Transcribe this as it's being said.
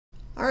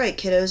Alright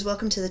kiddos,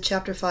 welcome to the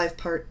Chapter 5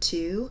 Part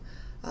 2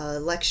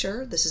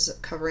 lecture. This is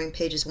covering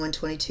pages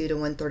 122 to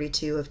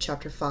 132 of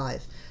Chapter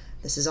 5.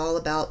 This is all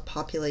about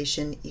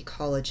population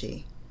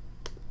ecology.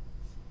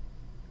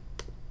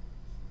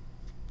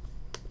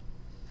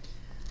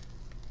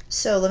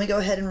 So let me go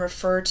ahead and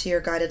refer to your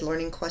guided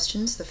learning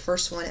questions. The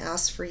first one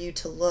asks for you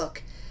to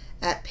look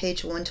at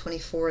page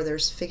 124.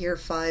 There's figure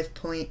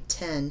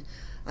 5.10.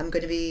 I'm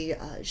going to be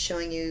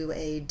showing you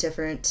a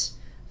different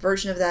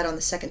version of that on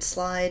the second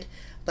slide.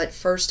 But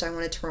first I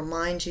wanted to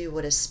remind you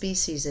what a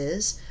species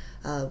is,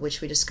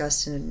 which we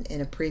discussed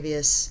in a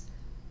previous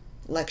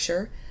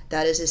lecture.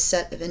 That is a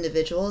set of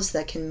individuals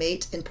that can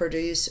mate and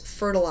produce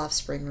fertile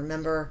offspring.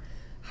 Remember,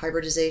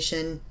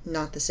 hybridization,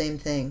 not the same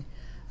thing.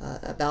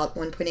 About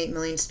 1.8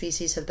 million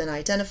species have been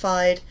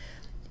identified.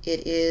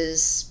 It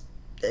is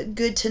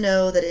good to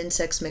know that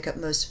insects make up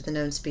most of the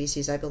known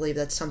species. I believe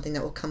that's something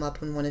that will come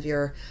up in one of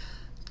your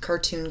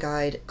cartoon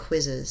guide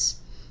quizzes.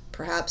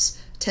 Perhaps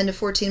 10 to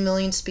 14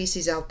 million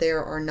species out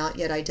there are not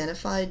yet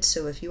identified,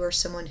 so if you are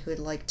someone who would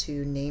like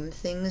to name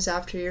things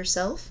after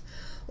yourself,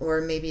 or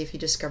maybe if you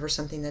discover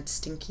something that's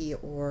stinky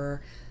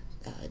or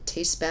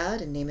tastes bad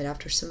and name it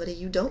after somebody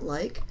you don't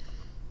like,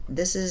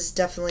 this is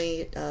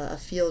definitely a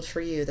field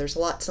for you. There's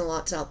lots and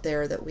lots out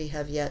there that we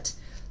have yet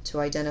to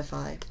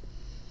identify.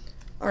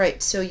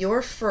 Alright, so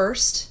your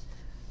first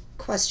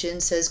question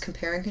says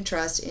compare and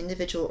contrast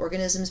individual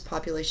organisms,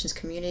 populations,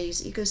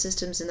 communities,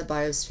 ecosystems in the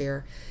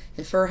biosphere.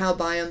 Infer how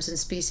biomes and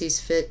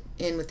species fit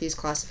in with these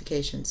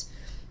classifications.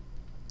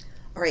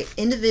 Alright,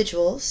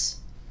 individuals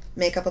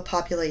make up a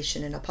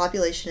population, and a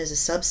population is a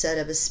subset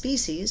of a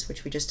species,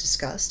 which we just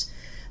discussed,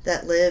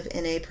 that live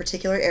in a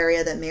particular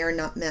area that may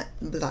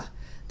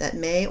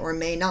or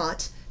may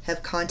not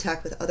have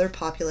contact with other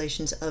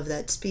populations of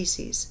that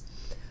species.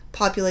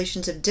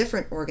 Populations of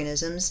different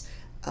organisms,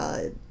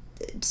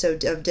 so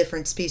of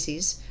different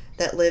species,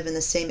 that live in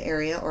the same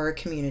area or a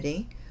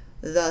community.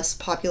 Thus,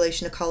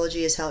 population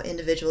ecology is how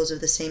individuals of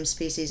the same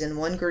species in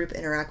one group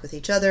interact with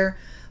each other,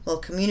 while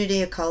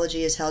community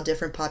ecology is how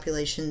different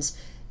populations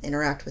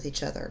interact with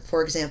each other.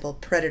 For example,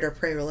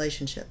 predator-prey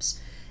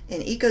relationships.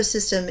 An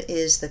ecosystem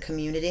is the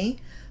community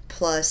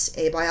plus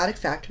abiotic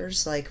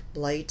factors like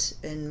light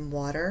and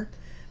water,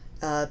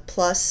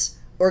 plus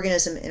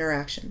organism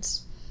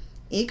interactions.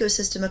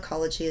 Ecosystem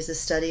ecology is the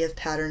study of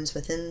patterns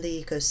within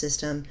the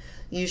ecosystem,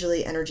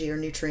 usually energy or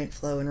nutrient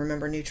flow. And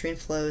remember, nutrient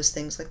flow is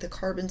things like the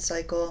carbon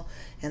cycle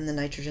and the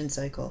nitrogen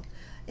cycle.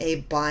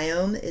 A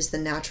biome is the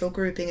natural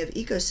grouping of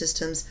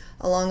ecosystems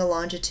along a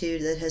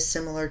longitude that has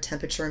similar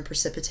temperature and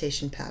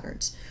precipitation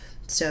patterns.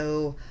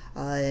 So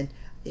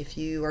if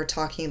you are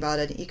talking about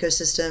an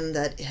ecosystem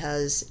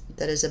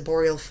that is a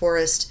boreal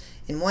forest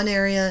in one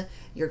area,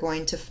 you're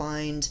going to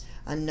find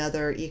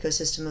another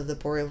ecosystem of the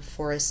boreal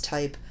forest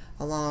type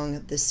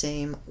along the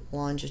same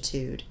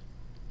longitude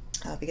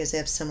because they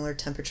have similar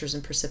temperatures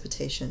and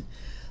precipitation.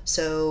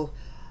 So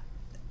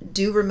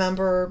do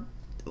remember,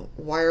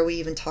 why are we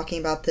even talking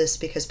about this?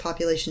 Because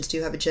populations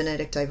do have a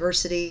genetic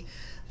diversity,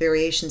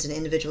 variations in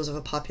individuals of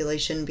a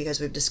population,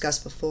 because we've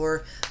discussed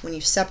before, when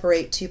you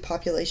separate two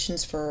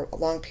populations for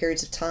long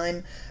periods of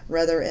time,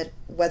 whether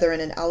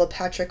in an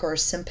allopatric or a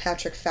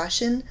sympatric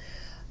fashion,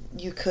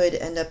 you could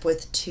end up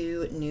with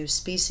two new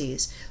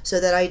species.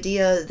 So that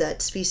idea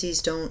that species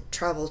don't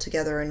travel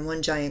together in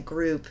one giant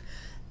group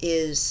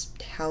is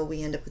how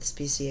we end up with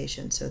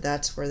speciation. So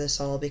that's where this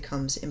all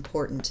becomes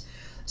important.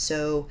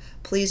 So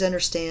please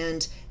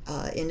understand,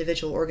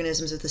 individual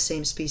organisms of the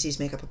same species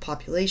make up a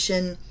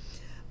population.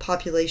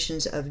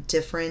 Populations of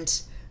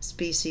different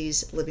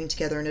species living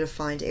together in a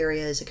defined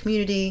area is a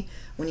community.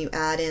 When you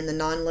add in the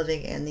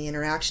non-living and the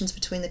interactions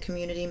between the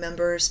community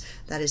members,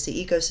 that is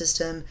the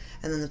ecosystem.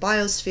 And then the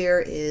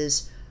biosphere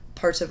is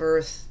parts of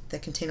Earth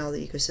that contain all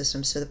the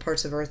ecosystems, so the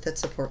parts of Earth that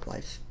support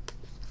life.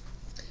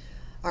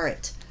 All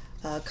right,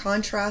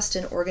 contrast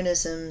in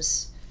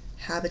organisms,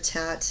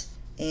 habitat,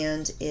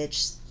 and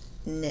its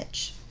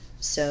niche.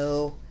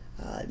 So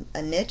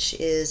a niche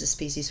is a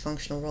species'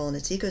 functional role in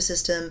its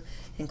ecosystem.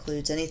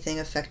 Includes anything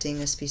affecting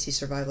a species'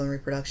 survival and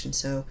reproduction.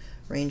 So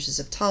ranges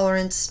of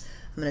tolerance,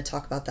 I'm going to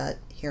talk about that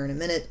here in a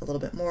minute a little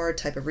bit more.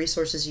 Type of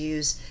resources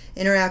used,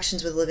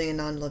 interactions with living and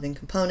non-living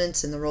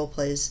components, and the role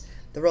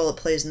it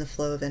plays in the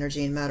flow of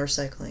energy and matter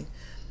cycling.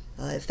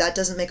 If that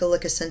doesn't make a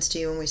lick of sense to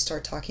you when we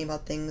start talking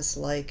about things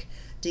like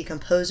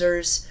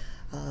decomposers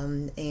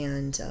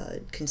and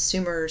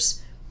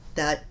consumers,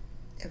 that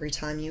every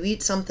time you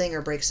eat something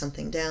or break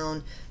something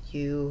down,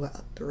 you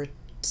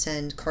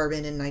send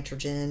carbon and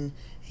nitrogen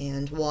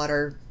and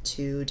water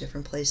to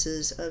different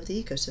places of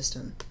the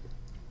ecosystem.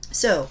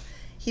 So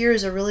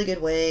here's a really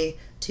good way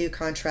to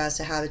contrast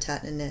a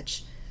habitat and a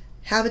niche.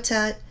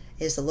 Habitat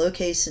is the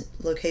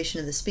location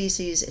of the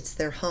species. It's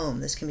their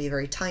home. This can be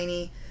very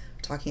tiny,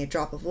 we're talking a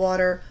drop of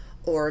water,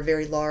 or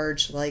very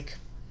large, like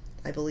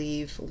I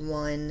believe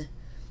one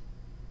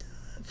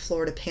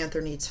Florida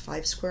panther needs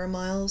 5 square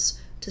miles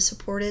to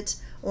support it,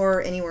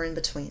 or anywhere in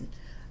between.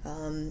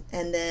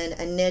 And then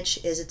a niche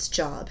is its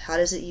job. How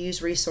does it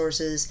use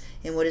resources,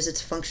 and what is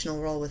its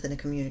functional role within a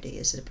community?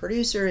 Is it a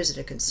producer? Is it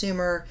a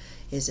consumer?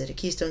 Is it a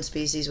keystone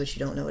species, which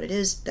you don't know what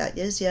that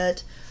is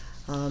yet?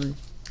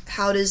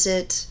 How does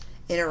it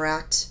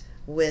interact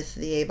with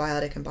the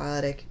abiotic and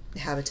biotic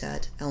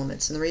habitat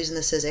elements? And the reason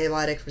this is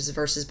abiotic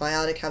versus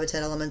biotic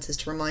habitat elements is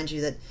to remind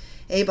you that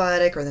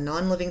abiotic are the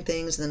non-living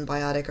things, and then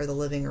biotic are the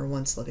living or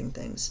once living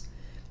things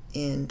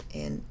in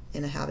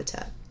a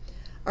habitat.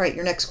 All right,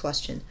 your next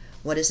question.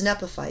 What is an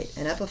epiphyte?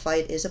 An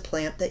epiphyte is a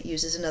plant that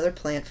uses another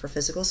plant for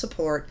physical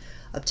support,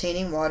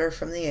 obtaining water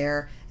from the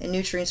air and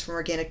nutrients from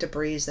organic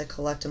debris that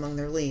collect among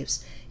their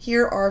leaves.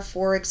 Here are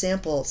 4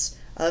 examples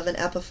of an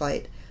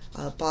epiphyte.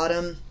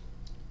 Bottom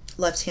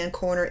left-hand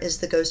corner is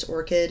the ghost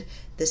orchid.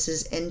 This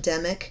is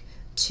endemic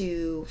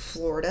to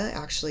Florida,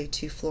 actually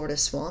to Florida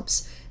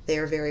swamps. They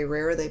are very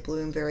rare. They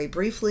bloom very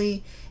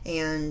briefly,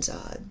 and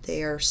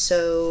they are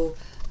so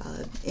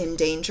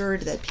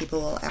endangered that people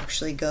will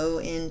actually go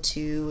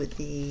into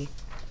the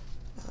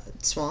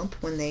swamp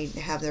when they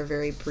have their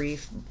very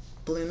brief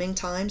blooming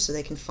time so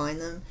they can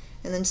find them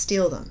and then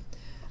steal them.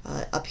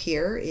 Up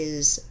here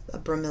is a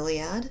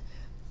bromeliad.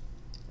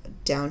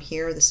 Down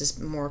here, this is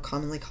more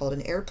commonly called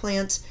an air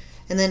plant.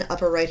 And then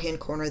upper right hand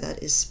corner,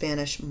 that is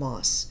Spanish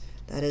moss.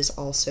 That is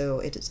also,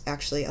 it is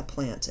actually a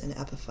plant, an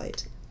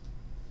epiphyte.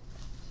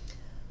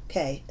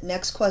 Okay,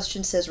 next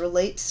question says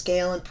relate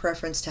scale and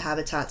preference to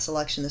habitat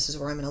selection. This is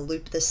where I'm going to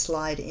loop this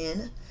slide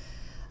in.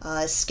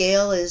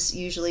 Scale is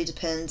usually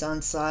depends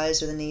on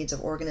size or the needs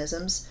of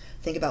organisms.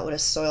 Think about what a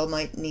soil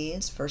mite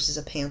needs versus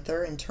a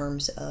panther in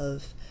terms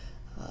of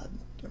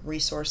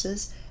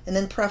resources. And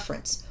then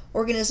preference.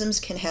 Organisms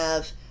can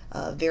have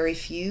very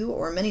few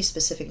or many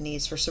specific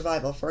needs for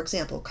survival. For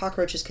example,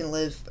 cockroaches can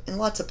live in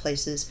lots of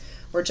places,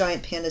 where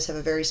giant pandas have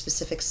a very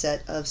specific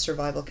set of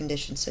survival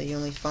conditions, so you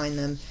only find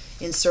them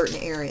in certain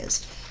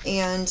areas.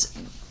 And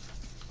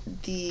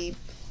the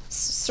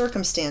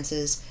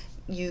circumstances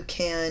you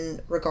can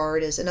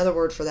regard as, another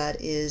word for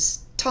that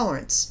is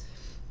tolerance.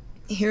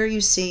 Here you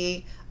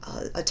see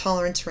a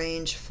tolerance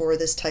range for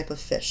this type of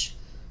fish.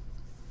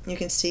 You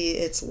can see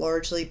it's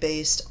largely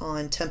based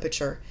on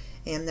temperature,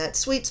 and that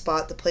sweet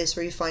spot, the place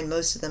where you find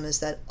most of them, is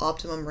that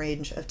optimum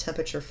range of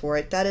temperature for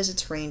it. That is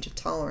its range of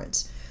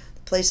tolerance.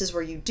 The places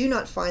where you do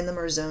not find them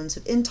are zones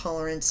of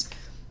intolerance.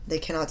 They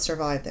cannot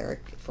survive there.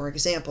 For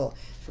example,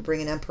 if you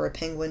bring an emperor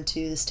penguin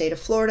to the state of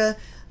Florida,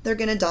 they're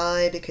going to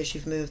die because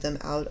you've moved them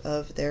out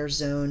of their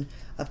zone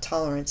of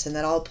tolerance, and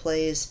that all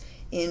plays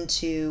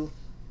into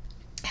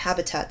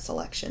habitat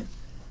selection.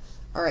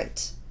 All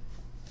right,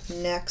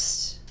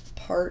 next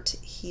part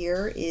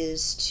here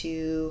is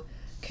to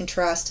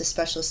contrast a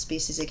specialist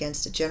species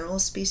against a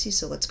generalist species.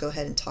 So let's go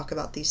ahead and talk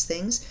about these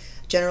things.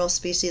 General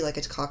species, like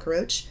a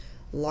cockroach,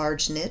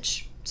 large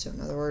niche. So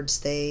in other words,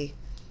 they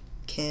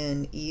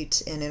can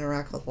eat and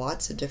interact with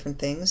lots of different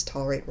things,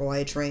 tolerate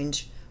wide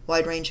range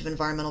of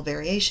environmental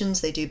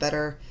variations. They do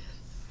better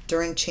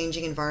during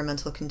changing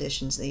environmental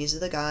conditions. These are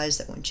the guys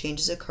that when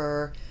changes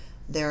occur,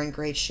 they're in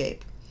great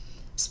shape.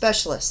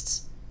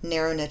 Specialists,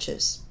 narrow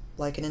niches,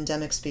 like an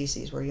endemic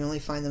species, where you only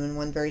find them in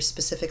one very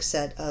specific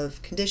set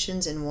of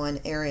conditions in one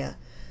area.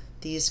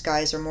 These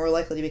guys are more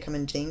likely to become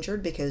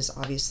endangered because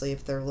obviously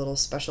if their little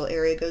special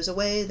area goes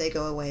away, they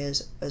go away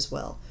as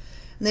well.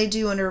 And they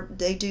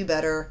do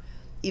better,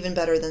 even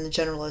better than the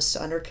generalists,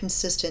 under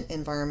consistent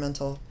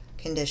environmental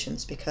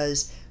conditions,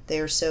 because they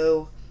are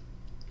so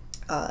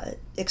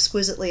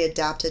exquisitely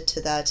adapted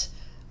to that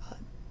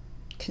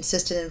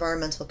consistent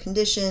environmental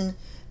condition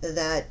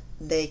that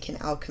they can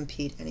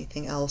outcompete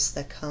anything else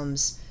that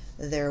comes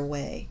their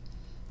way.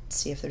 Let's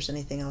see if there's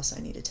anything else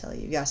I need to tell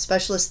you. Yeah,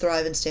 specialists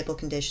thrive in stable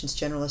conditions,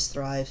 generalists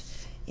thrive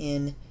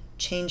in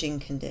changing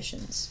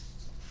conditions.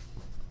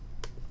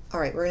 All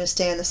right, we're going to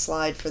stay on the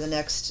slide for the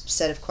next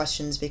set of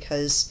questions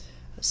because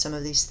some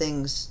of these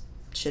things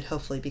should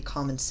hopefully be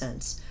common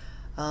sense.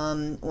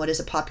 What is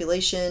a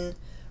population?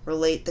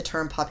 Relate the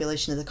term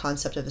population to the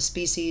concept of a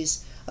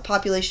species. A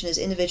population is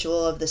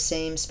individual of the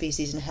same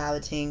species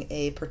inhabiting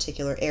a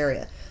particular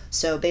area.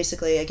 So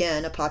basically,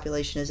 again, a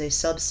population is a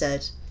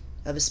subset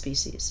of a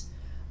species.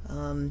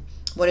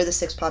 What are the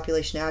 6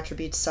 population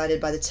attributes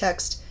cited by the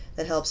text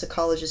that helps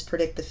ecologists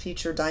predict the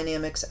future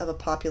dynamics of a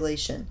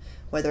population,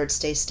 whether it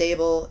stays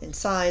stable in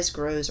size,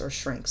 grows, or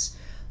shrinks?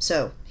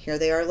 So here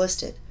they are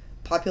listed.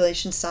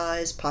 Population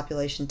size,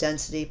 population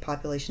density,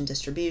 population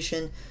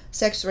distribution,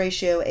 sex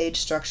ratio, age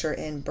structure,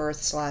 and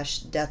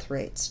birth/death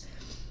rates.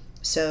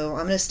 So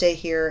I'm going to stay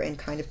here and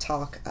kind of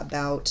talk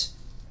about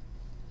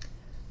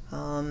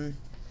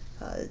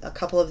a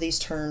couple of these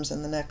terms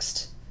in the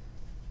next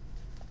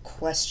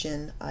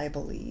question, I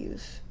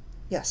believe.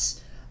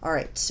 Yes. All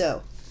right.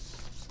 So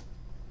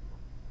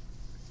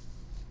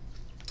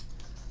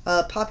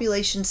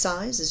population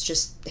size is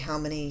just how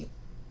many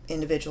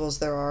individuals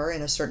there are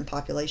in a certain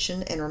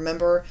population. And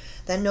remember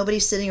that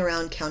nobody's sitting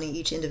around counting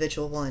each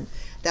individual one.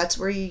 That's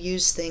where you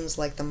use things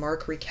like the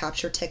mark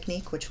recapture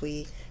technique, which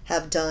we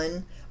have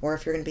done, or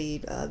if you're going to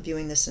be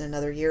viewing this in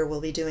another year,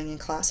 we'll be doing in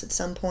class at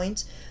some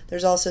point.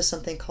 There's also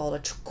something called a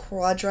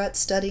quadrat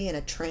study and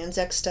a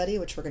transect study,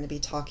 which we're going to be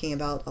talking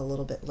about a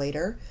little bit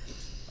later.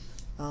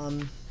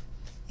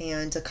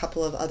 And a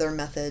couple of other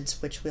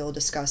methods which we'll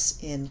discuss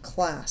in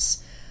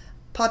class.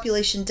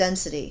 Population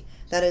density,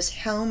 that is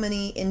how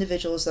many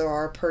individuals there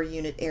are per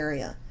unit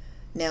area.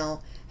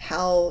 Now,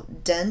 how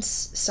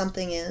dense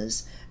something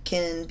is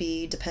can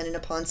be dependent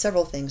upon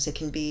several things. It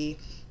can be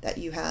that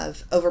you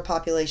have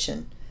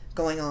overpopulation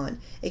going on.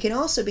 It can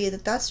also be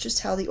that that's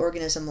just how the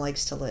organism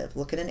likes to live.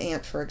 Look at an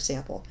ant, for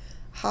example.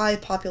 High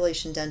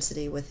population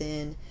density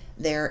within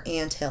their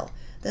anthill.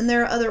 Then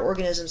there are other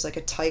organisms like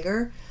a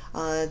tiger.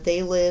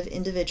 They live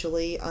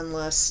individually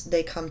unless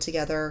they come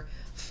together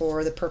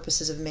for the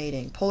purposes of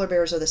mating. Polar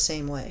bears are the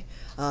same way.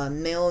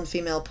 Male and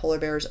female polar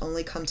bears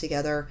only come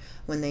together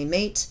when they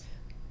mate.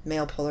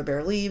 Male polar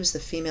bear leaves, the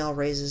female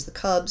raises the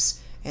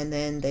cubs, and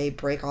then they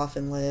break off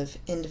and live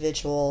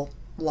individual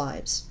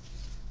lives.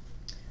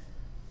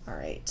 All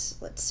right,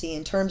 let's see.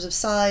 In terms of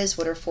size,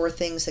 what are 4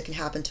 things that can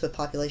happen to a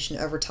population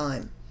over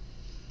time?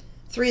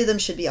 3 of them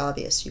should be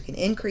obvious. You can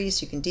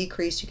increase, you can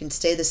decrease, you can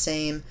stay the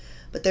same,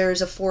 but there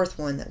is a 4th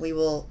one that we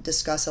will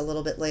discuss a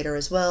little bit later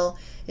as well.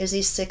 It is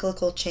a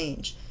cyclical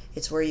change.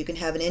 It's where you can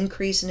have an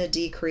increase and a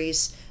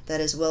decrease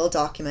that is well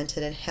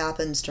documented and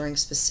happens during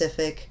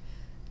specific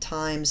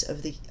times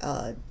of the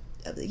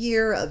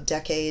year, of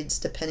decades,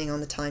 depending on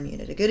the time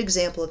unit. A good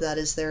example of that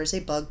is there is a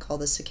bug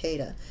called the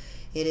cicada.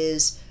 It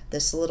is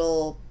this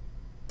little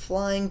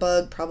flying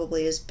bug,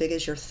 probably as big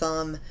as your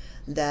thumb,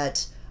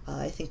 that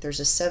I think there's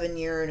a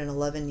 7-year and an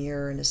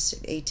 11-year and a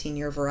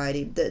 18-year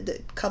variety,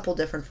 the couple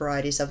different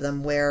varieties of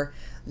them, where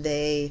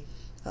they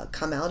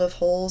come out of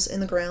holes in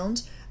the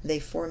ground, they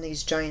form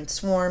these giant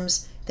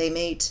swarms, they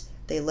mate,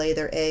 they lay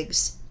their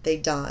eggs, they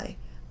die.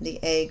 The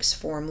eggs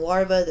form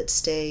larvae that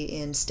stay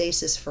in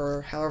stasis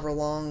for however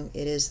long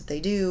it is that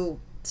they do,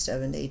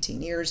 7 to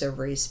 18 years.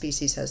 Every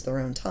species has their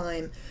own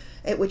time,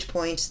 at which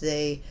point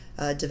they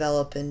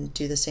develop and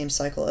do the same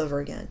cycle over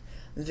again.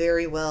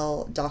 Very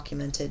well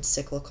documented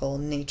cyclical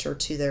nature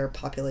to their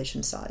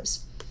population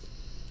size.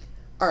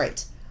 All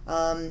right,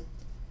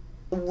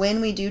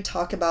 when we do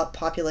talk about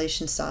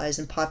population size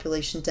and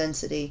population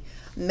density,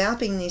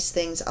 mapping these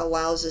things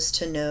allows us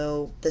to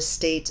know the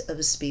state of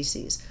a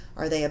species.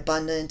 Are they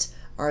abundant?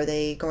 Are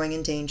they going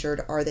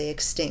endangered? Are they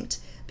extinct?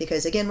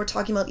 Because again, we're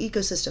talking about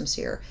ecosystems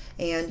here,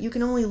 and you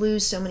can only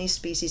lose so many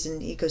species in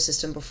an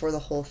ecosystem before the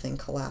whole thing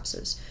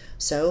collapses.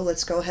 So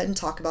let's go ahead and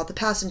talk about the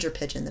passenger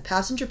pigeon. The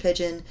passenger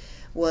pigeon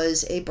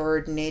was a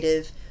bird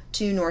native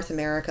to North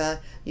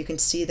America. You can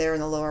see there in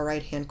the lower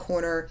right-hand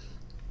corner,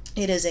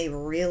 it is a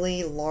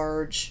really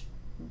large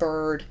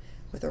bird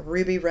with a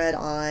ruby red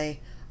eye.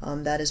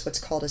 That is what's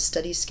called a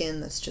steady skin.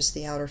 That's just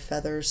the outer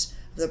feathers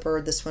of the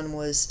bird. This one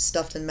was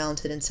stuffed and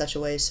mounted in such a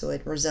way so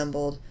it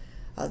resembled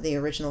the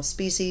original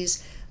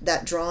species.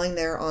 That drawing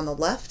there on the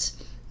left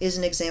is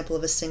an example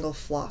of a single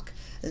flock.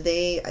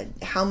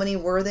 How many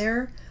were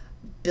there?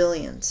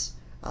 Billions.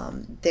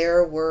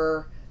 There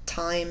were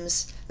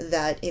times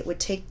that it would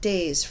take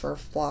days for a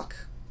flock,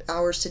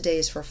 hours to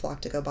days for a flock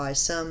to go by.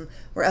 Some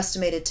were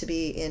estimated to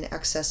be in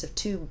excess of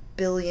 2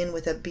 billion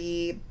with a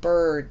B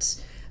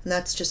birds, and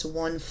that's just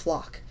one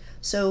flock.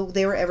 So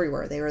they were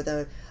everywhere. They were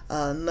the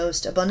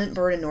most abundant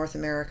bird in North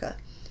America.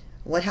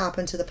 What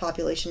happened to the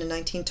population in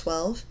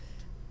 1912?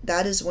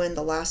 That is when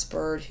the last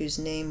bird, whose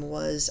name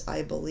was,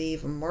 I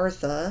believe,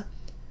 Martha,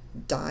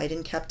 died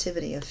in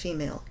captivity, a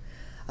female.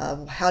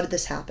 How did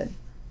this happen?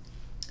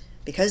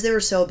 Because they were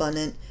so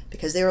abundant,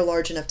 because they were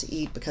large enough to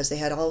eat, because they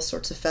had all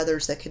sorts of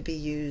feathers that could be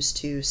used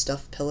to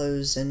stuff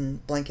pillows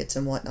and blankets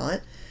and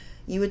whatnot,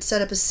 you would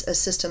set up a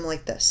system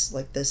like this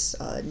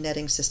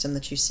netting system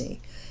that you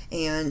see.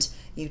 And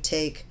you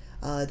take,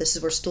 this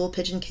is where stool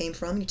pigeon came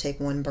from, you take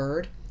one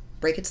bird,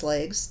 break its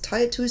legs,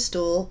 tie it to a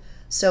stool,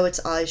 sew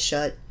its eyes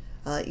shut,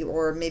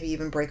 or maybe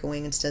even break a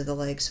wing instead of the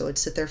leg so it'd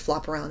sit there,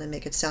 flop around, and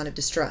make its sound of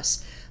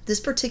distress. This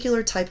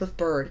particular type of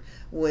bird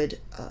would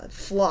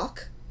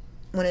flock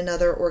when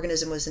another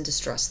organism was in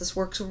distress. This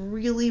works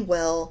really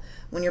well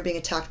when you're being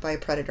attacked by a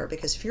predator,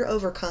 because if you're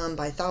overcome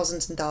by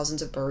thousands and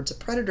thousands of birds, a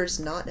predator does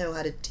not know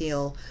how to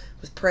deal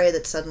with prey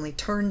that suddenly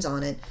turns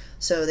on it,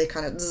 so they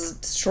kind of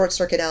short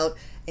circuit out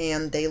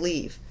and they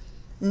leave.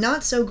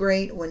 Not so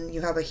great when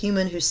you have a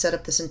human who set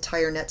up this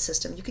entire net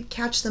system. You could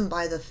catch them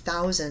by the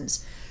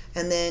thousands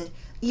and then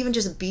even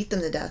just beat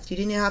them to death. You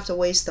didn't have to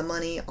waste the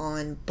money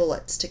on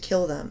bullets to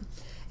kill them.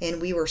 And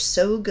we were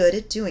so good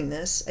at doing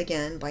this,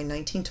 again, by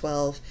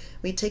 1912,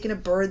 we'd taken a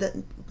bird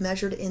that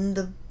measured in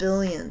the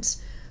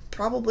billions,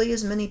 probably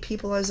as many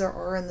people as there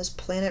are on this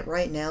planet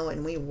right now,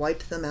 and we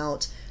wiped them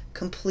out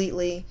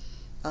completely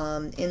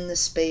in the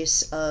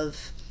space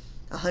of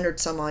 100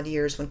 some odd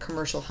years when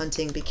commercial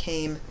hunting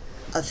became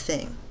a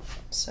thing.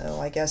 So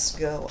I guess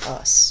go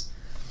us.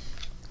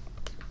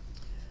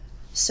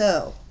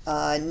 So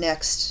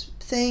next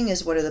thing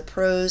is, what are the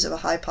pros of a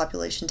high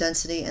population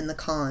density and the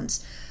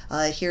cons?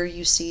 Here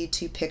you see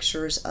two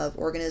pictures of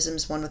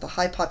organisms, one with a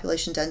high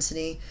population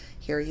density.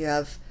 Here you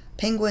have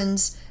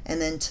penguins,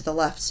 and then to the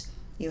left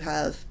you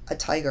have a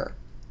tiger.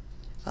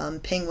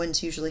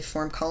 Penguins usually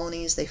form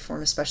colonies. They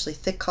form especially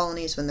thick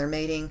colonies when they're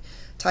mating.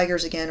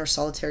 Tigers, again, are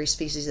solitary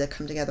species that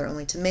come together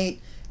only to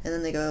mate, and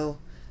then they go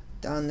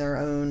on their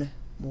own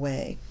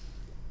way.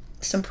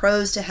 Some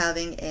pros to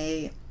having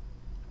a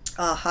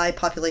high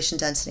population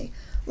density.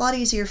 A lot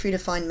easier for you to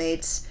find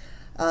mates.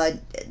 I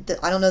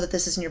don't know that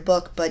this is in your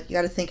book, but you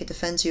got to think it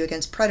defends you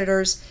against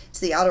predators. It's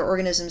the outer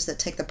organisms that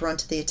take the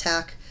brunt of the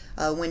attack.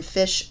 When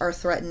fish are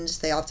threatened,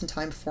 they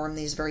oftentimes form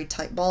these very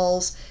tight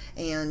balls,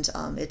 and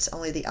it's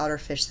only the outer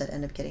fish that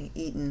end up getting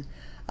eaten.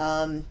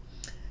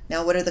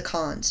 Now, what are the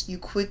cons? You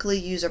quickly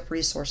use up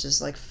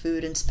resources like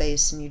food and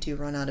space, and you do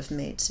run out of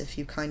mates if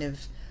you kind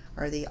of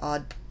are the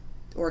odd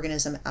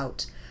organism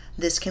out.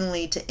 This can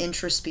lead to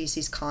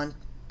intraspecies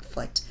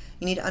conflict.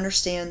 You need to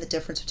understand the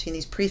difference between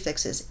these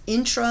prefixes.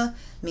 Intra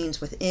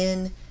means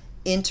within,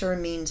 inter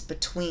means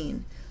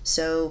between.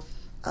 So,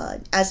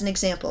 as an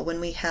example, when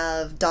we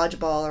have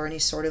dodgeball or any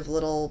sort of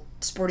little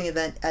sporting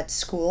event at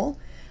school,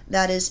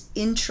 that is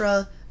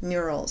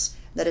intramurals.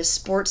 That is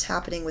sports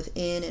happening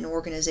within an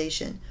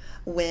organization.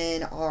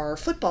 When our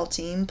football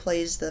team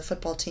plays the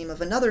football team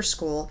of another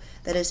school,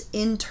 that is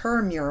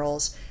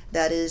intramurals.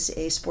 That is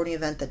a sporting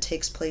event that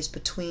takes place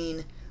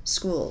between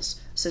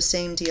schools. So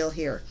same deal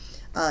here.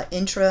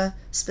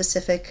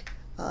 Intra-specific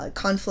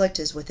conflict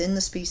is within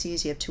the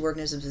species. You have two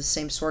organisms of the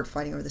same sort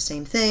fighting over the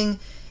same thing.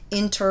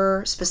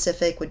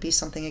 Inter-specific would be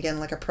something, again,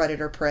 like a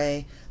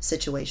predator-prey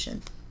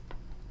situation.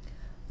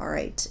 All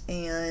right,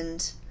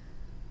 and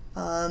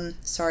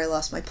sorry, I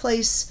lost my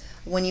place.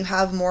 When you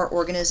have more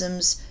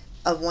organisms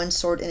of one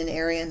sort in an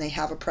area and they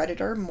have a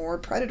predator, more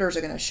predators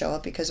are going to show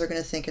up because they're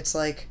going to think it's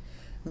like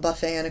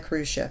buffet on a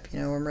cruise ship. You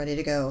know, I'm ready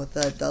to go.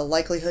 The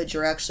likelihood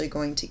you're actually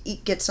going to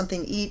get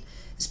something to eat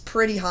is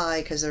pretty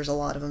high because there's a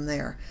lot of them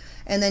there.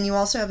 And then you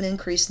also have an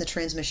increase in the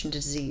transmission of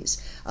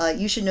disease.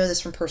 You should know this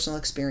from personal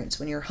experience.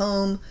 When you're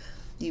home,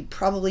 you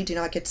probably do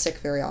not get sick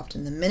very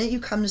often. The minute you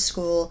come to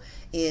school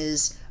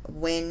is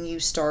when you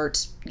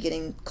start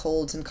getting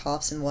colds and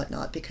coughs and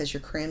whatnot, because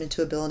you're crammed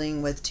into a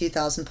building with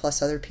 2,000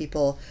 plus other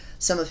people,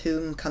 some of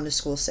whom come to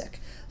school sick.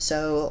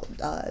 So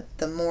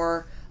the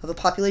more of a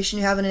population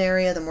you have in an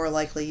area, the more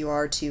likely you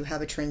are to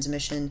have a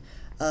transmission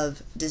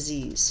of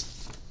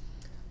disease.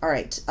 All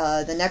right,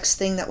 the next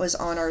thing that was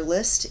on our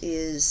list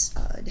is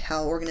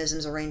how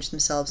organisms arrange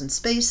themselves in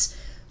space.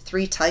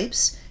 3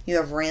 types. You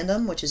have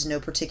random, which is no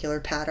particular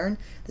pattern.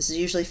 This is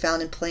usually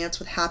found in plants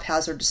with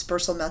haphazard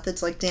dispersal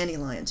methods like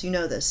dandelions. You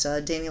know this.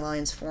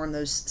 Dandelions form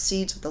those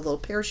seeds with the little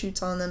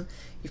parachutes on them.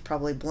 You've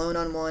probably blown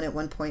on one at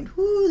one point.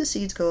 Whoo, the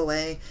seeds go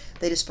away.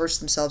 They disperse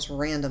themselves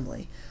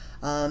randomly.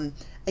 A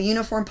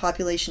uniform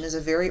population is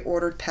a very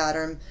ordered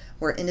pattern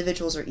where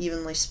individuals are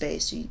evenly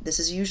spaced. This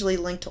is usually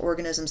linked to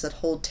organisms that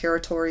hold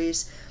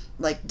territories,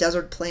 like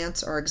desert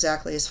plants are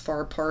exactly as far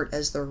apart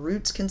as their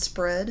roots can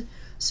spread,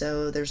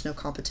 so there's no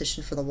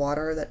competition for the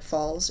water that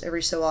falls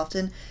every so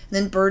often. And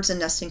then birds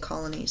and nesting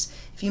colonies.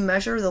 If you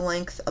measure the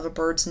length of a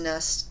bird's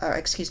nest,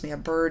 a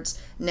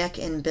bird's neck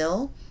and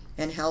bill,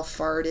 and how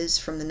far it is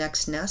from the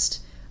next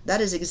nest, that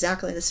is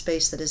exactly the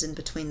space that is in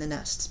between the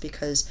nests,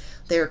 because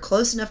they are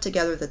close enough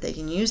together that they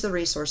can use the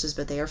resources,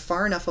 but they are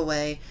far enough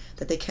away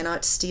that they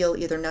cannot steal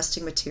either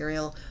nesting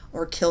material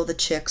or kill the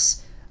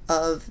chicks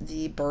of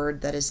the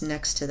bird that is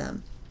next to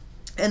them.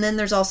 And then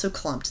there's also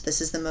clumped.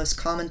 This is the most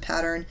common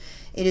pattern.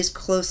 It is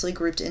closely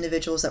grouped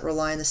individuals that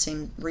rely on the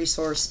same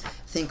resource,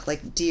 think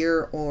like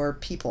deer or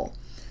people.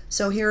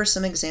 So here are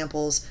some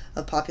examples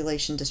of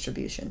population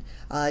distribution.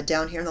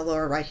 Down here in the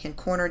lower right-hand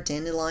corner,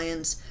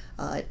 dandelions.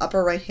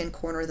 Upper right-hand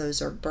corner,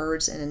 those are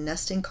birds in a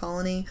nesting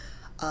colony.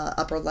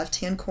 Upper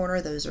left-hand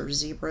corner, those are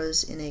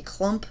zebras in a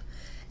clump.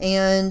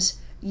 And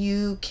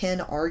you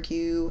can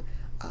argue,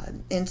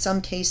 in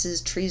some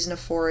cases, trees in a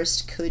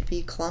forest could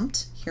be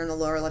clumped here in the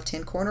lower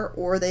left-hand corner,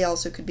 or they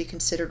also could be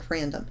considered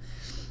random.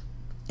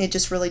 It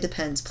just really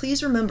depends.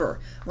 Please remember,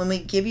 when we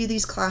give you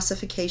these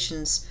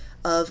classifications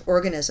of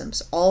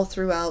organisms all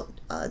throughout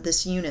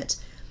this unit,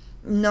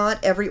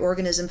 not every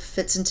organism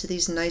fits into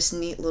these nice,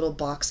 neat little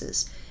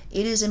boxes.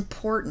 It is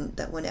important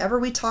that whenever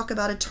we talk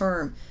about a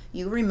term,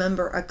 you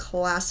remember a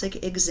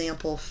classic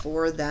example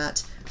for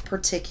that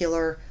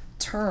particular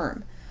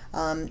term.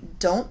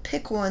 Don't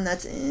pick one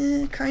that's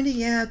kind of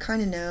yeah,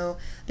 kind of no,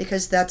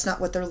 because that's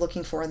not what they're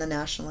looking for in the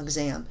national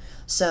exam.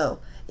 So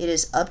it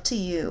is up to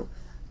you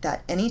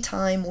that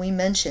anytime we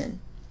mention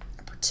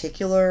a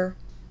particular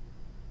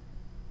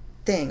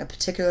thing, a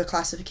particular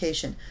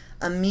classification,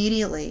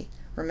 immediately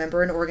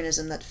remember an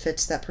organism that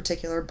fits that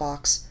particular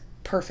box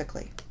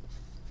perfectly.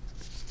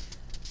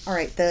 All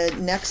right, the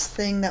next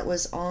thing that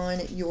was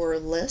on your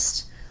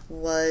list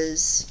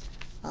was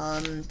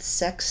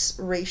sex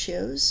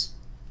ratios.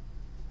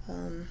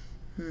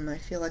 I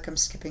feel like I'm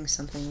skipping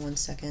something. 1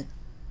 second.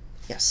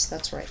 Yes,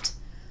 that's right.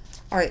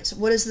 All right, so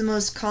what is the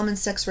most common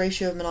sex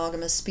ratio of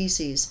monogamous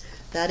species?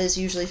 That is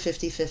usually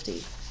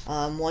 50-50.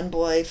 one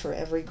boy for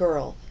every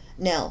girl.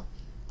 Now,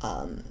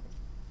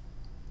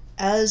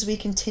 as we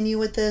continue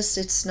with this,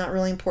 it's not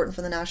really important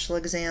for the national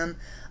exam,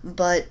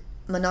 but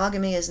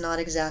monogamy is not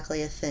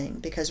exactly a thing,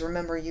 because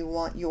remember, you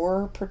want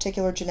your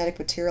particular genetic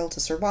material to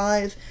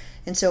survive,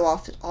 and so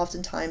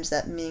oftentimes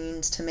that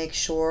means to make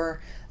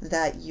sure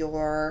that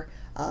your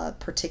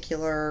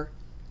particular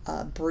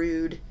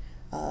brood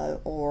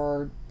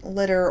or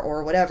litter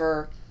or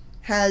whatever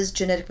has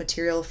genetic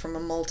material from a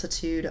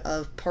multitude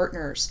of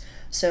partners.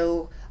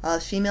 So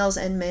females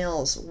and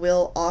males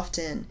will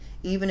often,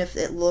 even if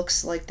it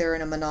looks like they're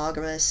in a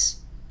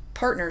monogamous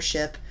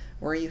partnership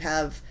where you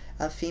have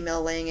a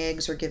female laying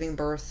eggs or giving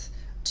birth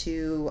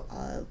to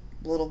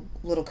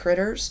little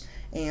critters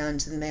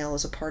and the male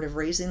is a part of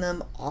raising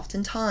them,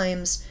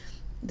 oftentimes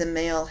the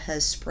male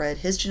has spread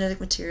his genetic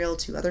material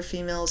to other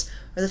females,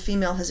 or the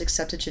female has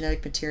accepted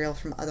genetic material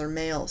from other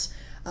males.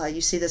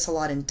 You see this a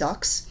lot in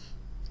ducks.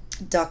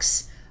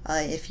 Ducks,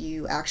 if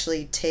you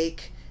actually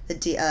take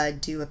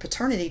do a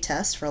paternity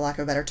test, for lack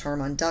of a better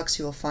term, on ducks,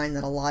 you will find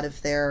that a lot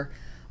of their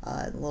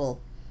little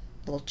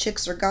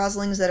chicks or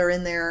goslings that are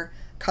in there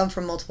come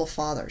from multiple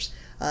fathers.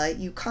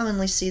 You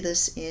commonly see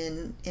this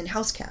in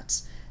house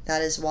cats.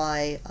 That is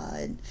why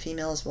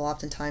females will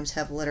oftentimes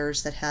have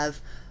litters that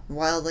have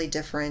wildly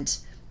different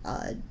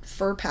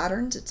fur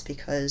patterns. It's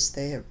because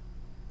they have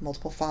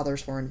multiple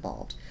fathers were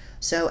involved.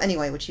 So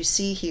anyway, what you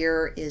see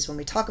here is when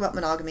we talk about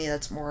monogamy,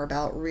 that's more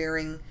about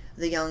rearing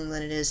the young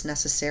than it is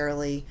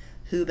necessarily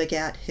who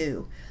begat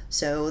who.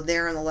 So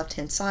there on the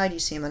left-hand side, you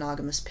see a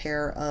monogamous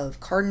pair of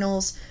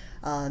cardinals.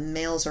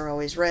 Males are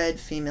always red,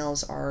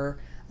 females are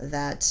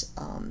that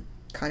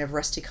kind of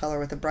rusty color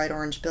with a bright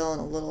orange bill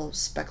and a little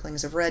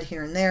specklings of red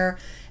here and there.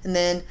 And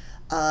then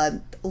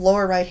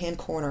lower right-hand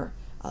corner,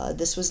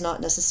 this was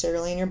not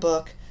necessarily in your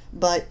book,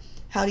 but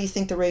how do you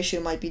think the ratio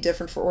might be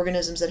different for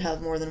organisms that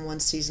have more than one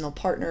seasonal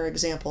partner?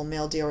 Example,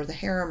 male deer with a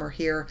harem, or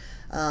here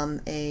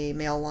a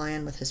male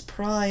lion with his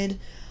pride.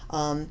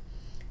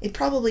 It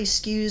probably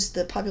skews,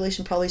 the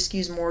population probably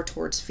skews more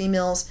towards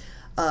females,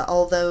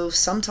 although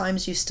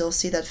sometimes you still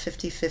see that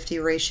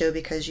 50-50 ratio,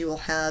 because you will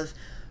have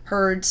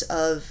herds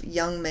of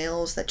young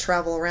males that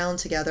travel around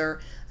together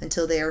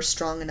until they are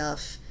strong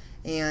enough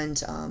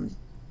and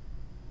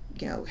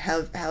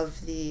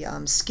have the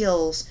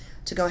skills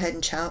to go ahead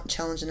and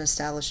challenge an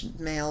established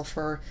male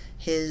for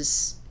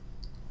his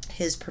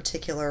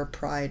particular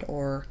pride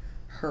or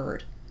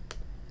herd.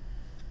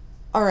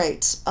 All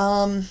right,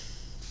 let's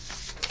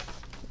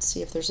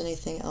see if there's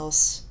anything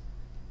else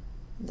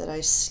that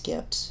I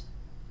skipped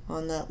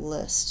on that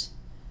list.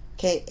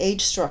 Okay,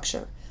 age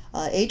structure.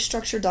 Age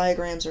structure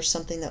diagrams are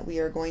something that we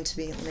are going to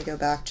be, let me go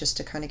back just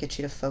to kind of get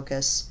you to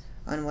focus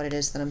on what it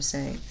is that I'm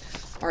saying.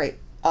 All right,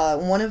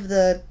 one of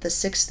the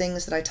 6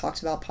 things that I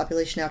talked about,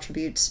 population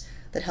attributes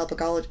that help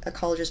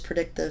ecologists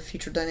predict the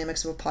future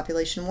dynamics of a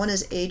population. One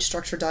is age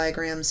structure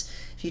diagrams.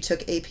 If you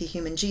took AP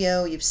Human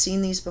Geo, you've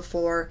seen these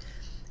before.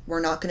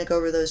 We're not going to go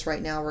over those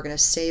right now. We're going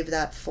to save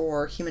that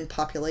for human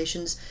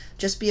populations.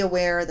 Just be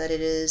aware that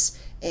it is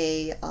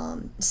a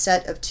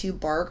set of 2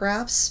 bar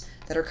graphs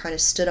that are kind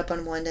of stood up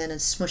on one end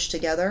and smushed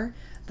together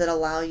that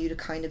allow you to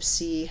kind of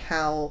see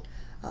how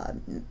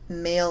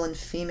male and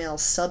female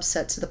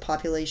subsets of the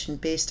population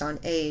based on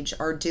age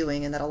are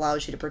doing, and that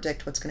allows you to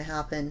predict what's going to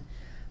happen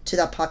to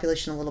that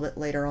population a little bit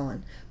later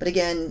on. But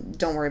again,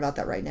 don't worry about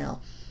that right now.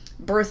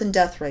 Birth and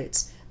death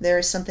rates. There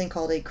is something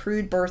called a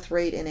crude birth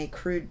rate and a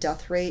crude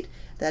death rate.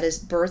 That is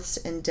births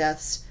and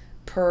deaths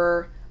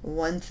per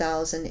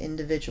 1,000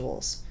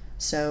 individuals.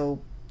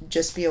 So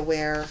just be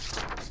aware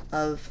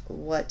of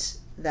what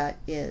that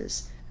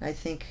is. I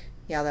think,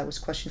 yeah, that was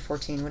question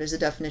 14. What is the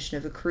definition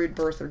of a crude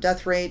birth or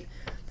death rate?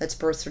 That's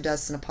births or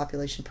deaths in a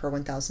population per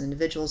 1,000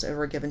 individuals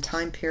over a given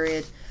time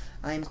period.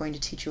 I am going to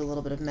teach you a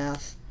little bit of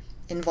math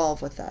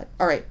involved with that.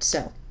 All right,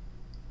 so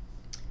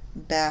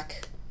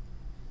back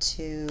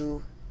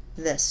to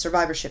this,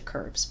 survivorship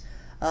curves.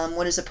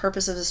 What is the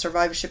purpose of the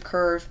survivorship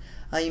curve?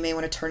 You may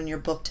want to turn in your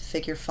book to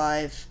figure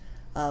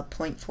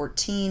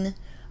 5.14.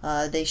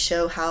 They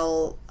show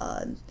how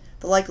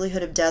the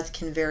likelihood of death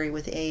can vary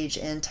with age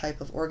and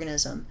type of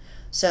organism.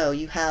 So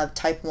you have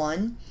type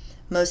 1.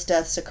 Most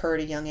deaths occur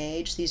at a young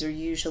age. These are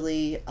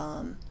usually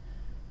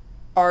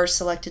are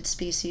selected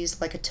species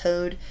like a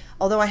toad.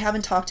 Although I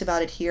haven't talked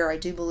about it here, I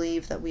do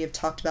believe that we have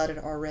talked about it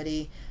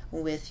already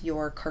with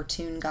your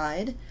cartoon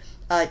guide.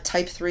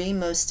 Type 3,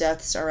 most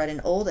deaths are at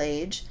an old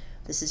age.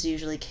 This is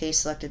usually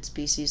case-selected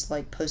species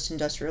like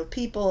post-industrial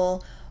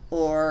people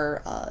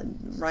or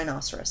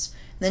rhinoceros.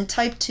 And then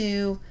type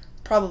 2,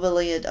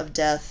 probability of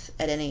death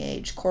at any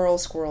age.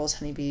 Corals, squirrels,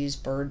 honeybees,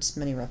 birds,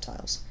 many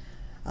reptiles.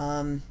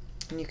 And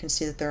you can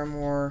see that there are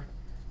more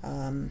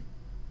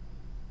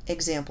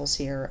examples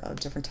here of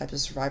different types of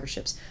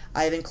survivorships.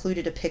 I have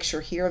included a picture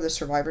here of the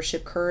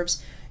survivorship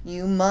curves.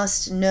 You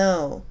must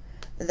know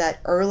that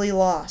early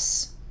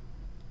loss,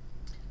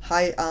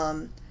 early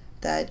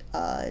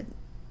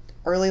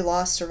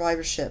loss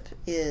survivorship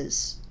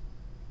is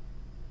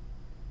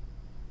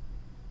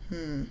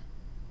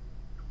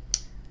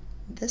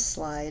this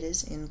slide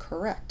is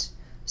incorrect.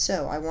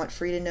 So I want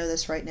for you to know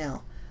this right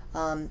now.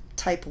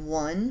 Type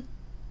 1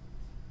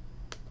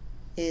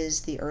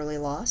 is the early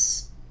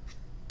loss,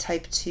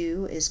 type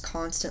 2 is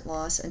constant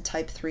loss, and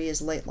type 3 is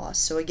late loss.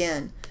 So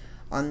again,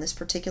 on this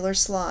particular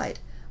slide,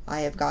 I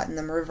have gotten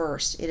them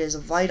reversed. It is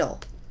vital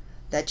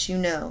that you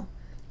know,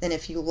 and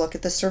if you look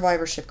at the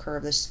survivorship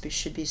curve, this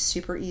should be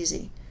super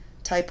easy.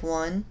 Type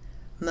 1,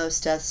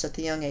 most deaths at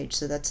the young age,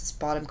 so that's this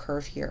bottom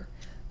curve here.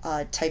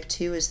 Type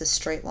 2 is the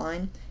straight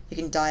line. You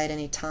can die at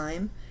any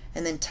time.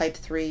 And then type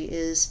 3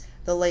 is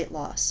the late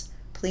loss.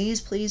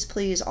 Please, please,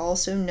 please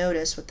also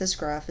notice what this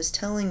graph is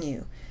telling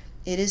you.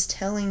 It is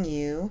telling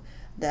you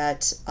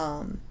that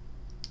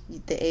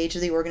the age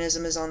of the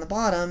organism is on the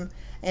bottom,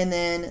 and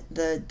then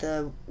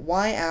the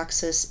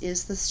y-axis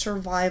is the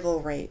survival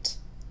rate.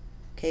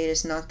 Okay, it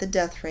is not the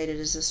death rate, it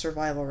is the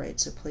survival rate,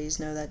 so please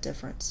know that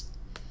difference.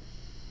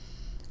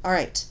 All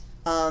right,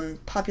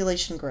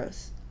 population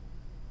growth.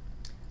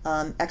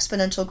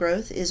 Exponential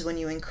growth is when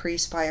you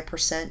increase by a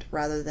percent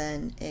rather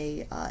than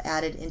a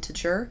added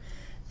integer.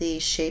 The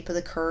shape of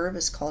the curve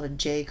is called a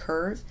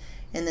J-curve,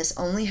 and this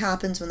only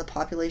happens when the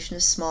population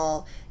is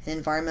small and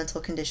environmental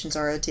conditions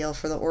are ideal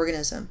for the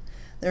organism.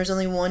 There's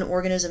only one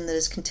organism that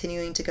is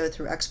continuing to go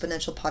through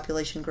exponential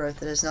population growth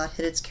that has not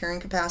hit its carrying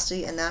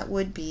capacity, and that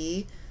would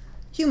be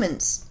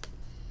humans.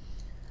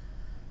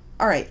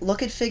 Alright,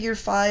 look at figure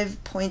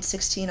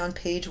 5.16 on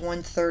page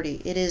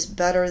 130. It is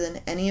better than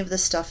any of the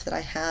stuff that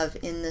I have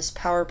in this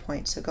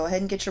PowerPoint, so go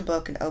ahead and get your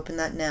book and open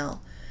that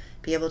now.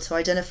 Be able to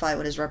identify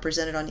what is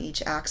represented on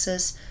each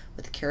axis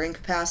with the carrying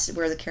capacity,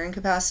 where the carrying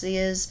capacity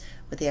is,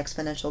 what the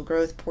exponential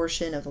growth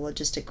portion of the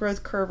logistic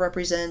growth curve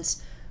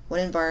represents,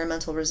 what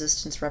environmental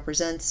resistance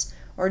represents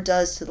or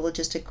does to the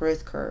logistic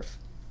growth curve.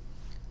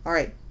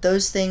 Alright,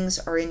 those things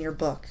are in your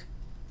book.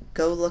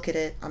 Go look at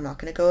it. I'm not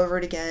going to go over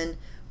it again.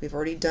 We've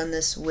already done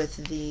this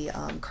with the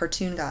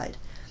cartoon guide.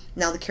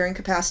 Now the carrying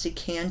capacity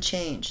can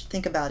change.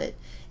 Think about it.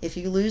 If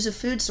you lose a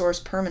food source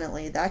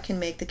permanently, that can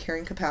make the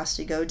carrying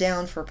capacity go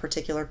down for a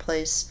particular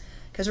place.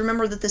 Because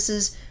remember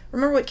that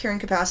remember what carrying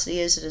capacity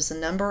is. It is the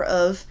number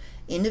of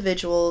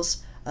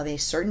individuals of a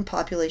certain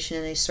population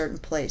in a certain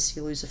place.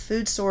 You lose a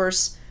food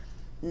source,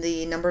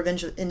 the number of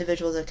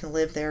individuals that can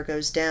live there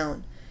goes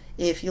down.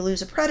 If you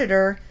lose a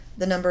predator,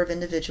 the number of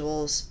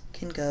individuals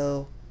can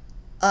go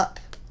up,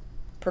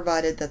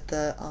 provided that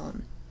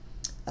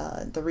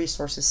the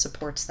resources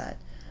supports that.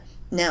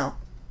 Now,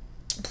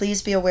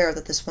 please be aware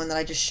that this one that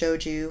I just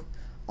showed you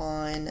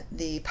on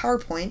the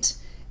PowerPoint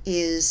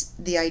is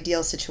the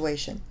ideal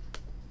situation.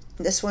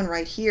 This one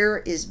right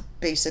here is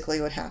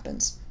basically what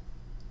happens.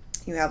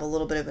 You have a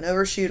little bit of an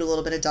overshoot, a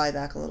little bit of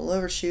dieback, a little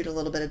overshoot, a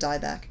little bit of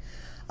dieback.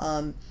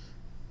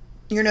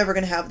 You're never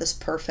going to have this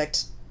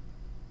perfect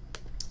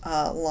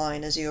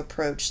line as you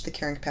approach the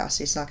carrying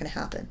capacity. It's not going to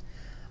happen.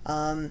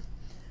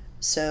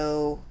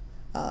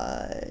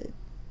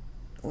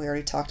 We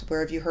already talked, where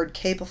have you heard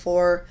K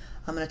before?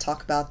 I'm going to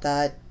talk about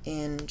that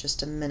in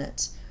just a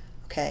minute.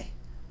 Okay.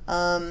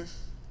 I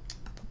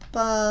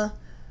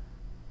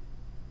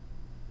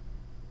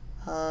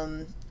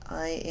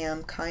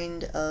am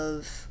kind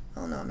of,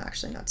 oh no, I'm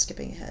actually not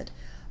skipping ahead.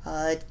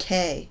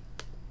 K.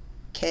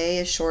 K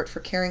is short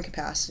for carrying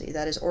capacity.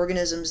 That is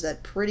organisms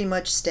that pretty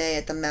much stay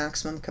at the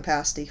maximum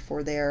capacity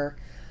for their,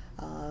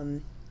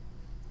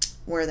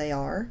 where they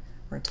are.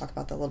 We're going to talk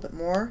about that a little bit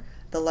more.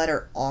 The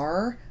letter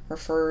R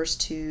refers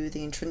to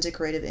the intrinsic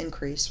rate of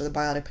increase, or the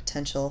biotic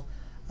potential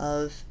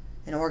of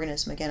an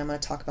organism. Again, I'm going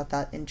to talk about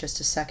that in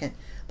just a second.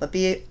 But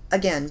be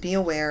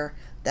aware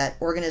that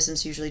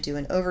organisms usually do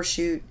an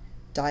overshoot,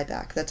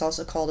 dieback. That's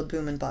also called a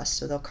boom and bust,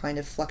 so they'll kind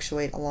of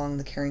fluctuate along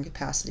the carrying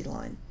capacity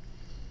line.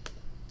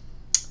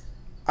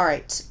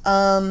 Alright,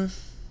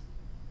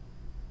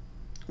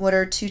 what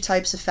are two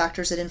types of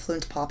factors that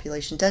influence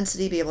population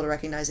density? Be able to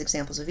recognize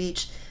examples of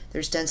each.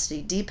 There's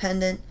density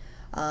dependent.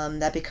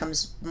 That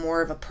becomes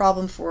more of a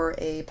problem for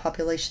a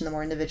population the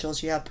more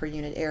individuals you have per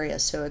unit area.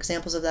 So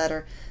examples of that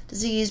are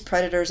disease,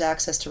 predators,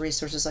 access to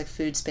resources like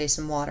food, space,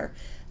 and water.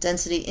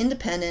 Density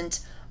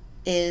independent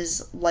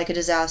is like a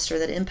disaster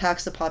that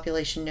impacts the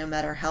population no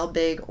matter how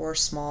big or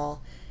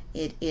small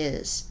it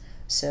is.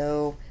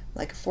 So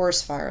like a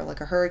forest fire,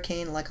 like a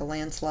hurricane, like a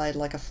landslide,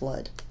 like a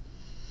flood.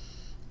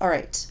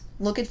 Alright,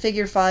 look at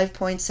figure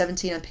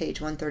 5.17 on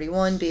page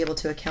 131. Be able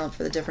to account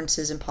for the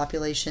differences in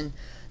population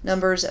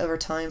numbers over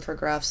time for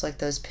graphs like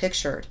those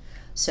pictured.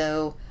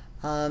 So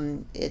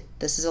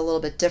this is a little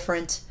bit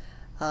different.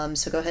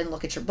 So go ahead and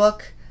look at your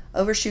book.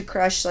 Overshoot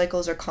crash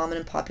cycles are common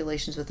in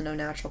populations with no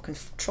natural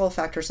control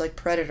factors like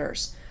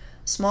predators.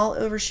 Small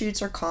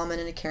overshoots are common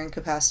in a carrying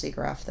capacity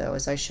graph, though,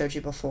 as I showed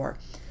you before.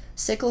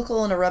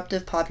 Cyclical and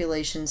eruptive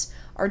populations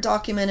are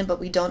documented, but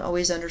we don't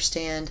always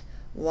understand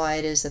why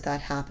it is that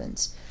that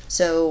happens.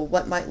 So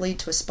what might lead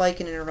to a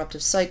spike in an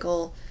eruptive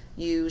cycle?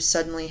 You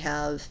suddenly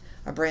have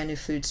a brand new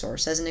food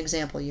source. As an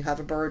example, you have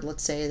a bird,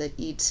 let's say, that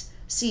eats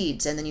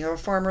seeds, and then you have a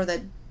farmer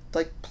that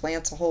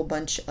plants a whole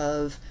bunch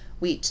of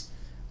wheat.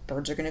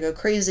 Birds are going to go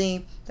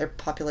crazy. Their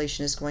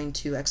population is going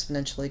to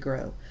exponentially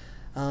grow.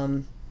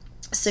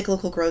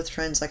 Cyclical growth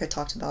trends, like I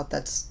talked about,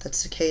 that's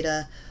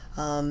cicada.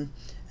 and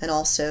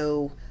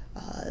also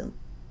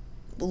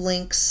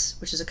lynx,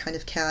 which is a kind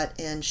of cat,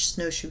 and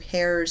snowshoe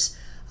hares.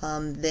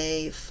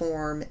 They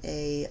form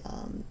a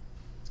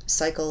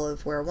cycle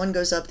of where one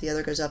goes up, the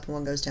other goes up, and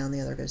one goes down,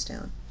 the other goes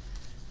down.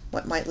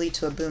 What might lead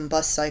to a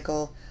boom-bust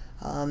cycle?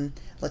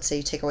 Let's say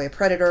you take away a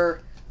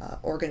predator,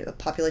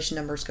 population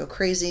numbers go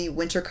crazy,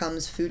 winter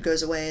comes, food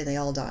goes away, they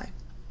all die.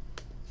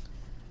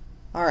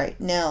 All right,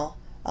 now,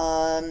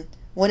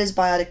 what is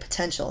biotic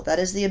potential? That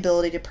is the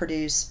ability to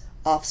produce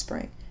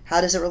offspring. How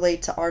does it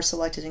relate to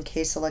R-selected and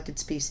K-selected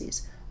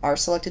species?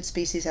 R-selected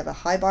species have a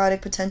high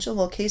biotic potential,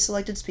 while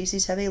K-selected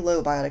species have a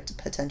low biotic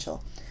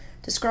potential.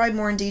 Describe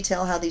more in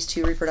detail how these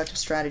two reproductive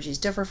strategies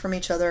differ from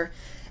each other,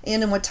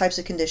 and in what types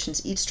of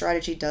conditions each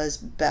strategy does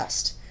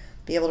best.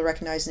 Be able to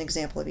recognize an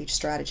example of each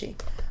strategy.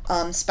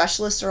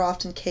 Specialists are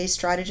often K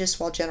strategists,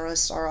 while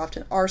generalists are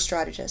often R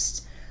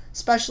strategists.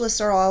 Specialists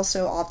are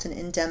also often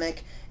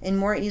endemic and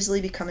more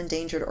easily become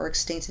endangered or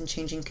extinct in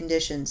changing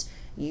conditions.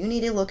 You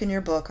need a look in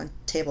your book on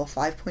table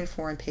 5.4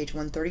 on page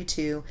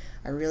 132.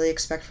 I really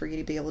expect for you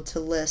to be able to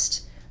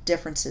list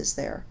differences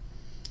there.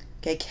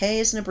 Okay, K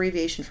is an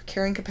abbreviation for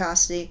carrying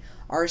capacity.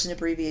 R is an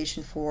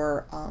abbreviation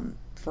for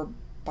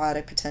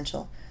biotic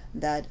potential,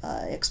 that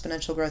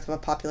exponential growth of a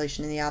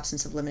population in the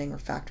absence of limiting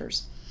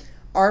factors.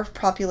 Our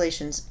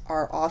populations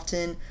are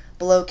often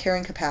below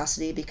carrying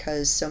capacity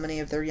because so many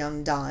of their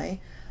young die,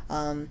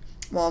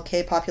 while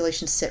K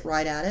populations sit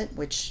right at it,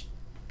 which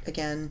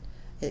again,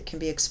 it can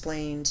be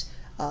explained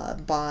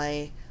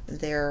by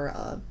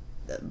their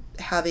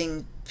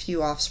having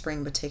few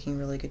offspring but taking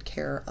really good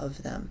care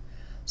of them.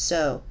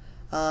 So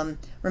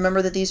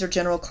remember that these are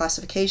general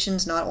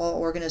classifications. Not all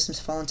organisms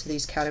fall into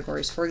these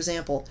categories. For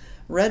example,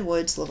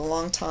 redwoods live a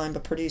long time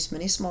but produce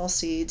many small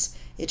seeds.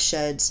 It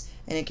sheds,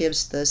 and it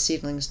gives the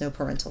seedlings no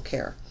parental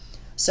care.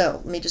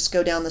 So let me just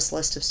go down this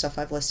list of stuff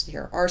I've listed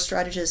here. R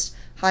strategists,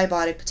 high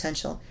biotic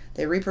potential.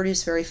 They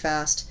reproduce very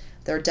fast.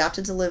 They're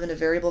adapted to live in a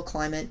variable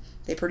climate.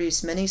 They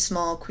produce many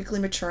small, quickly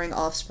maturing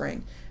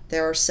offspring.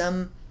 There are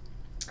some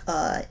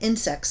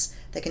insects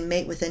that can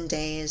mate within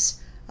days.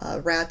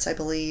 Rats, I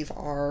believe,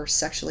 are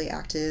sexually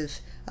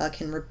active,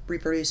 can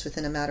reproduce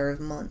within a matter of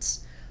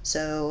months.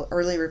 So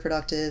early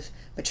reproductive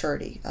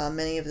maturity.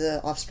 Many of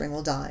the offspring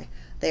will die.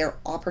 They are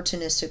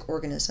opportunistic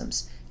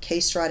organisms.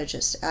 K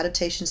strategists.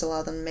 Adaptations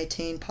allow them to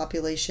maintain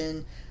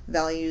population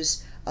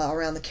values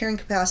around the carrying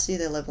capacity.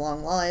 They live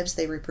long lives.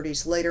 They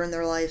reproduce later in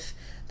their life.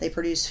 They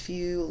produce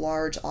few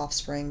large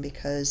offspring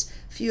because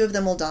few of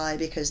them will die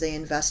because they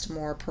invest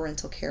more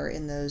parental care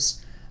in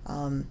those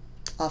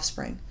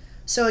offspring.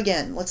 So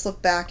again, let's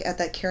look back at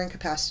that carrying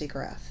capacity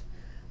graph.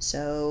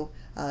 So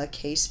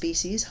K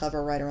species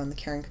hover right around the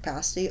carrying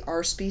capacity.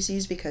 R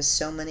species, because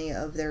so many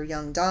of their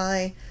young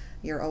die,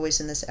 you're always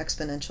in this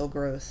exponential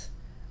growth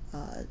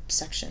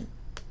section.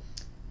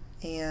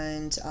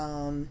 And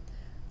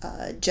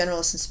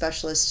generalists and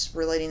specialists,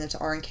 relating them to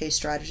R and K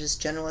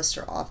strategists,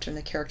 generalists are often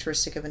a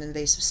characteristic of an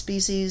invasive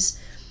species.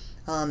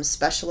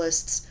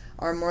 Specialists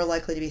are more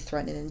likely to be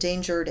threatened and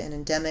endangered and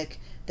endemic.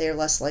 They are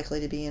less likely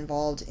to be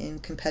involved in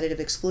competitive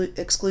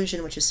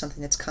exclusion, which is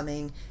something that's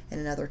coming in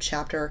another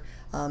chapter.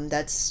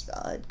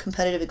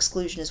 Competitive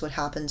exclusion is what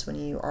happens when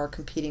you are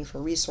competing for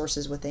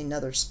resources with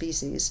another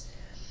species.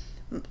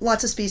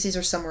 Lots of species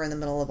are somewhere in the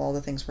middle of all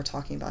the things we're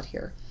talking about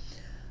here.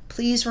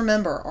 Please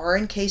remember, R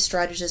and K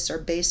strategists are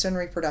based on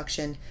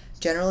reproduction.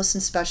 Generalist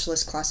and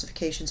specialist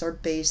classifications are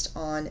based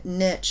on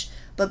niche,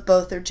 but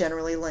both are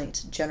generally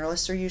linked.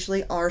 Generalists are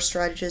usually R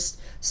strategists,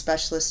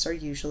 specialists are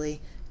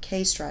usually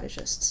K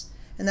strategists.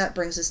 And that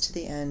brings us to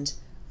the end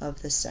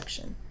of this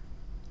section.